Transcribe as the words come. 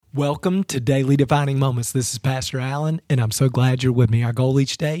Welcome to Daily Defining Moments. This is Pastor Allen, and I'm so glad you're with me. Our goal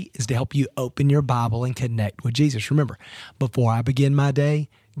each day is to help you open your Bible and connect with Jesus. Remember, before I begin my day,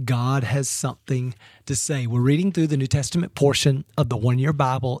 God has something to say. We're reading through the New Testament portion of the one-year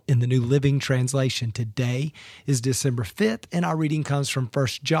Bible in the New Living Translation. Today is December 5th, and our reading comes from 1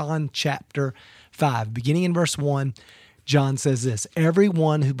 John chapter 5. Beginning in verse 1, John says this: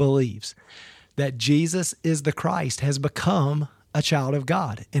 "Everyone who believes that Jesus is the Christ has become a child of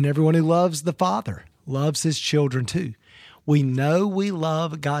God, and everyone who loves the Father loves his children too. We know we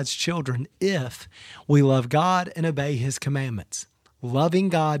love God's children if we love God and obey his commandments." Loving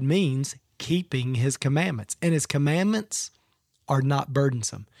God means keeping his commandments, and his commandments are not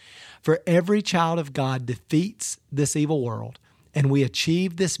burdensome. For every child of God defeats this evil world, and we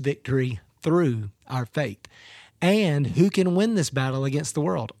achieve this victory through our faith. And who can win this battle against the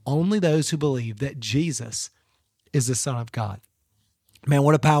world? Only those who believe that Jesus is the Son of God. Man,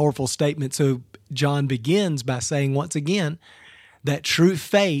 what a powerful statement. So John begins by saying once again that true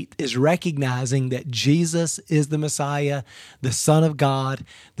faith is recognizing that Jesus is the Messiah, the Son of God,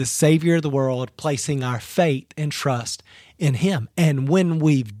 the Savior of the world, placing our faith and trust in him. And when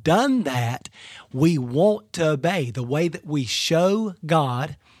we've done that, we want to obey. The way that we show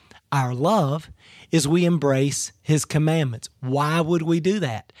God our love is we embrace his commandments. Why would we do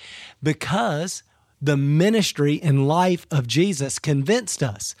that? Because the ministry and life of Jesus convinced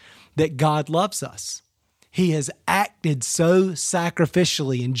us that God loves us. He has acted so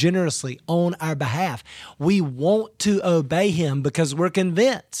sacrificially and generously on our behalf. We want to obey him because we're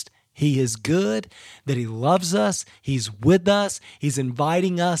convinced he is good, that he loves us, he's with us, he's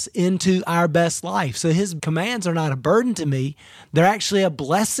inviting us into our best life. So his commands are not a burden to me, they're actually a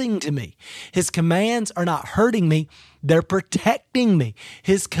blessing to me. His commands are not hurting me, they're protecting me.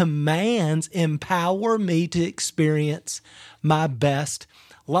 His commands empower me to experience my best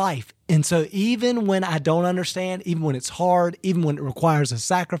life. And so even when I don't understand, even when it's hard, even when it requires a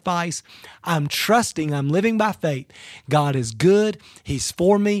sacrifice, I'm trusting, I'm living by faith. God is good. He's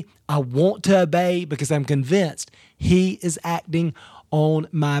for me. I want to obey because I'm convinced he is acting on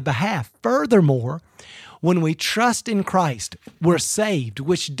my behalf. Furthermore, when we trust in Christ, we're saved,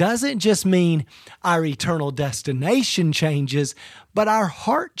 which doesn't just mean our eternal destination changes, but our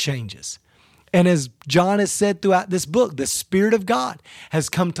heart changes. And as John has said throughout this book, the Spirit of God has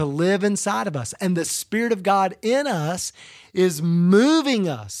come to live inside of us. And the Spirit of God in us is moving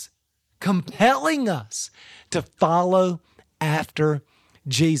us, compelling us to follow after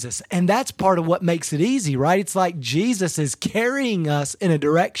Jesus. And that's part of what makes it easy, right? It's like Jesus is carrying us in a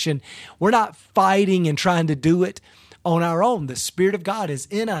direction. We're not fighting and trying to do it on our own. The Spirit of God is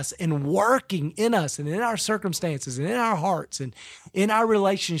in us and working in us and in our circumstances and in our hearts and in our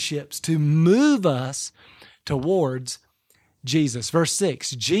relationships to move us towards Jesus. Verse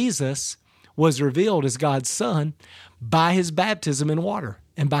 6, Jesus was revealed as God's Son by his baptism in water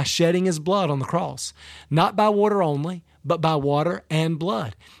and by shedding his blood on the cross, not by water only, but by water and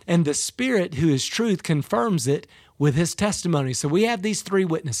blood. And the Spirit, who is truth, confirms it with his testimony. So we have these three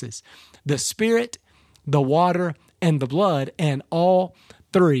witnesses: the Spirit, the water, and the blood, and all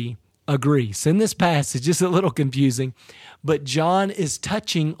three agree. So in this passage, just a little confusing, but John is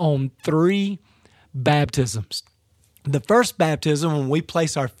touching on three baptisms. The first baptism, when we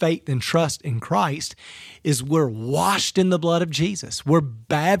place our faith and trust in Christ, is we're washed in the blood of Jesus. We're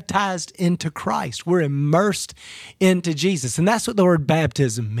baptized into Christ. We're immersed into Jesus. And that's what the word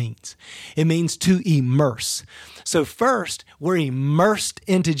baptism means. It means to immerse. So first, we're immersed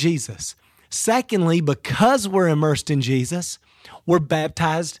into Jesus. Secondly, because we're immersed in Jesus, we're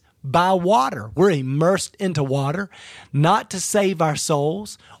baptized by water. We're immersed into water, not to save our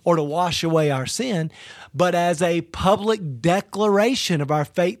souls or to wash away our sin, but as a public declaration of our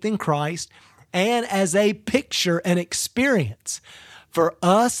faith in Christ and as a picture and experience for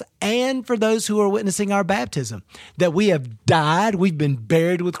us and for those who are witnessing our baptism, that we have died, we've been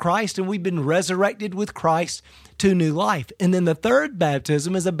buried with Christ, and we've been resurrected with Christ to new life. And then the third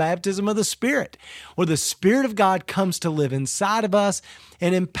baptism is a baptism of the Spirit, where the Spirit of God comes to live inside of us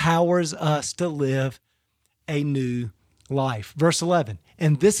and empowers us to live a new life. Verse 11,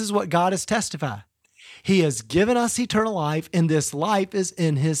 and this is what God has testified. He has given us eternal life, and this life is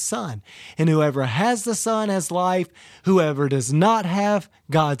in his Son. And whoever has the Son has life. Whoever does not have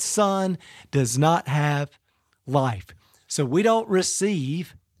God's Son does not have life. So we don't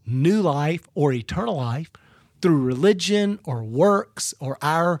receive new life or eternal life through religion or works or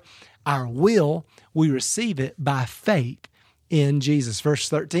our will. We receive it by faith in Jesus. Verse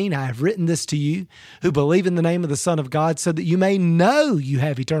 13, I have written this to you who believe in the name of the Son of God so that you may know you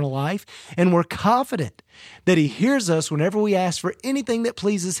have eternal life, and we're confident that he hears us whenever we ask for anything that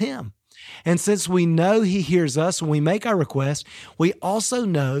pleases him. And since we know he hears us when we make our request, we also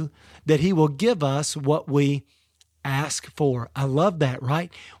know that he will give us what we ask for. I love that,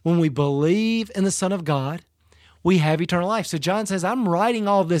 right? When we believe in the Son of God, we have eternal life. So John says, I'm writing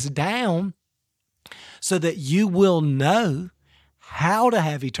all this down so that you will know how to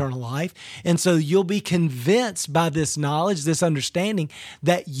have eternal life. And so you'll be convinced by this knowledge, this understanding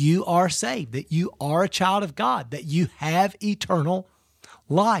that you are saved, that you are a child of God, that you have eternal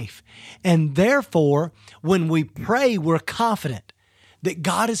life. And therefore, when we pray, we're confident that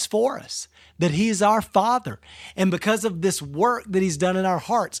God is for us, that he is our Father. And because of this work that he's done in our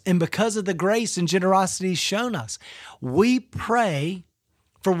hearts, and because of the grace and generosity he's shown us, we pray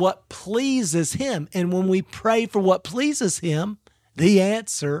for what pleases him. And when we pray for what pleases him, the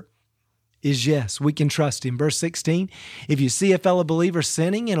answer is yes, we can trust him. Verse 16, if you see a fellow believer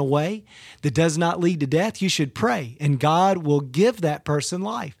sinning in a way that does not lead to death, you should pray, and God will give that person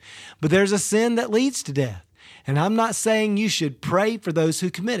life. But there's a sin that leads to death. And I'm not saying you should pray for those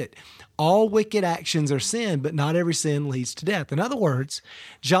who commit it. All wicked actions are sin, but not every sin leads to death. In other words,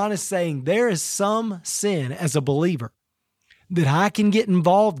 John is saying there is some sin as a believer that I can get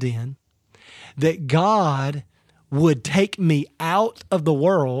involved in that God would take me out of the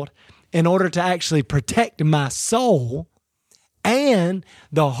world in order to actually protect my soul and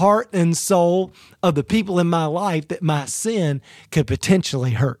the heart and soul of the people in my life that my sin could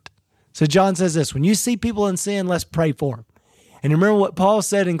potentially hurt. So John says this, when you see people in sin, let's pray for them. And remember what Paul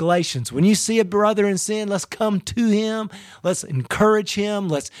said in Galatians, when you see a brother in sin, let's come to him, let's encourage him,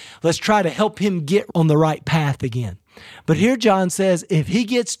 let's try to help him get on the right path again. But here John says, if he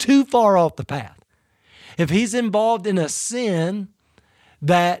gets too far off the path, if he's involved in a sin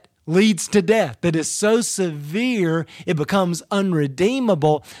that leads to death, that is so severe it becomes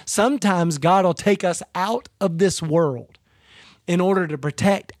unredeemable, sometimes God will take us out of this world in order to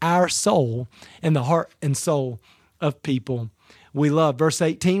protect our soul and the heart and soul of people we love. Verse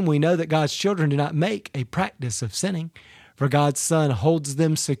 18, we know that God's children do not make a practice of sinning, for God's Son holds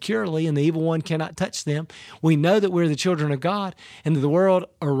them securely and the evil one cannot touch them. We know that we're the children of God and that the world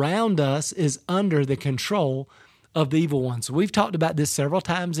around us is under the control of the evil one. So we've talked about this several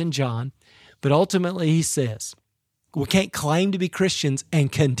times in John, but ultimately he says, we can't claim to be Christians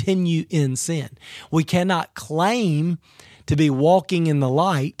and continue in sin. We cannot claim to be walking in the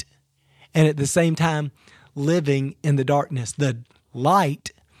light and at the same time living in the darkness. The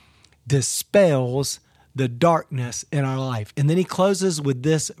light dispels the darkness in our life. And then he closes with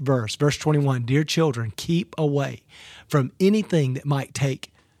this verse, verse 21, dear children, keep away from anything that might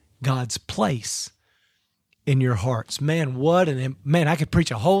take God's place in your hearts. Man, I could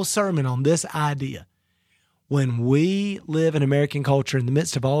preach a whole sermon on this idea. When we live in American culture in the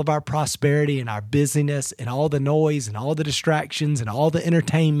midst of all of our prosperity and our busyness and all the noise and all the distractions and all the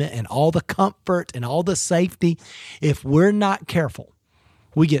entertainment and all the comfort and all the safety, if we're not careful,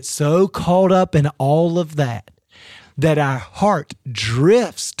 we get so caught up in all of that our heart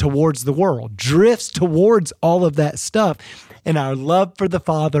drifts towards the world, drifts towards all of that stuff, and our love for the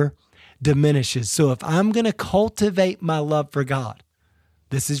Father diminishes. So if I'm going to cultivate my love for God,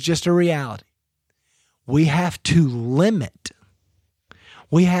 this is just a reality. We have to limit.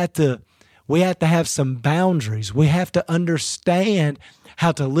 We have to have some boundaries. We have to understand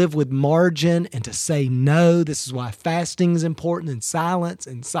how to live with margin and to say no. This is why fasting is important, and silence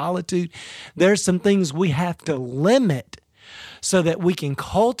and solitude. There's some things we have to limit so that we can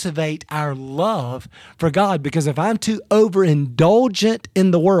cultivate our love for God. Because if I'm too overindulgent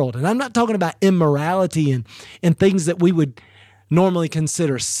in the world, and I'm not talking about immorality and things that we would normally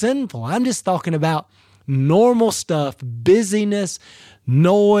consider sinful, I'm just talking about normal stuff, busyness,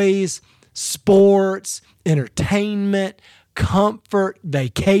 noise, sports, entertainment, comfort,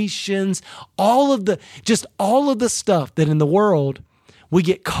 vacations, all of the stuff that in the world we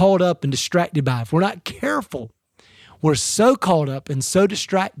get caught up and distracted by. If we're not careful, we're so caught up and so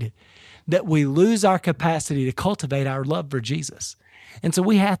distracted that we lose our capacity to cultivate our love for Jesus. And so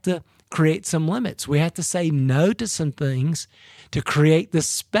we have to create some limits. We have to say no to some things to create the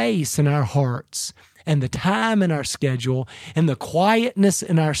space in our hearts and the time in our schedule and the quietness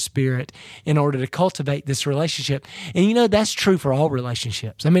in our spirit in order to cultivate this relationship. And that's true for all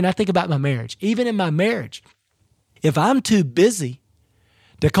relationships. I mean, I think about my marriage. Even in my marriage, if I'm too busy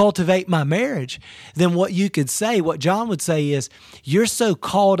to cultivate my marriage, then what John would say is, you're so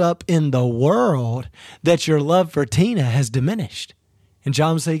caught up in the world that your love for Tina has diminished. And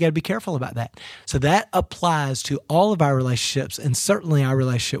John would say you got to be careful about that. So that applies to all of our relationships and certainly our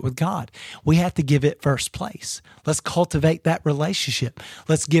relationship with God. We have to give it first place. Let's cultivate that relationship.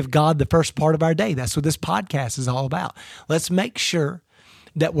 Let's give God the first part of our day. That's what this podcast is all about. Let's make sure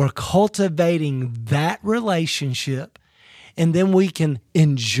that we're cultivating that relationship, and then we can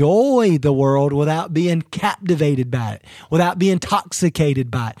enjoy the world without being captivated by it, without being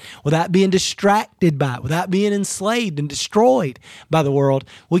intoxicated by it, without being distracted by it, without being enslaved and destroyed by the world.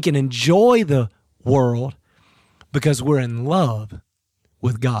 We can enjoy the world because we're in love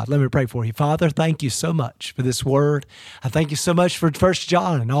with God. Let me pray for you. Father, thank you so much for this word. I thank you so much for 1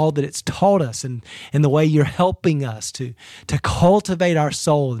 John and all that it's taught us and the way you're helping us to cultivate our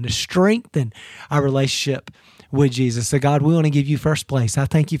soul and to strengthen our relationship with Jesus. So God, we want to give you first place. I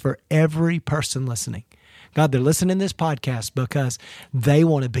thank you for every person listening. God, they're listening to this podcast because they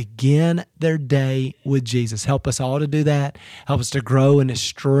want to begin their day with Jesus. Help us all to do that. Help us to grow and to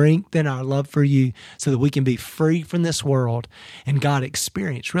strengthen our love for you so that we can be free from this world and God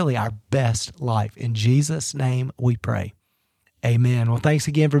experience really our best life. In Jesus' name we pray. Amen. Well, thanks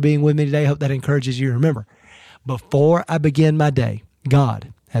again for being with me today. I hope that encourages you. Remember, before I begin my day,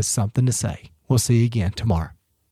 God has something to say. We'll see you again tomorrow.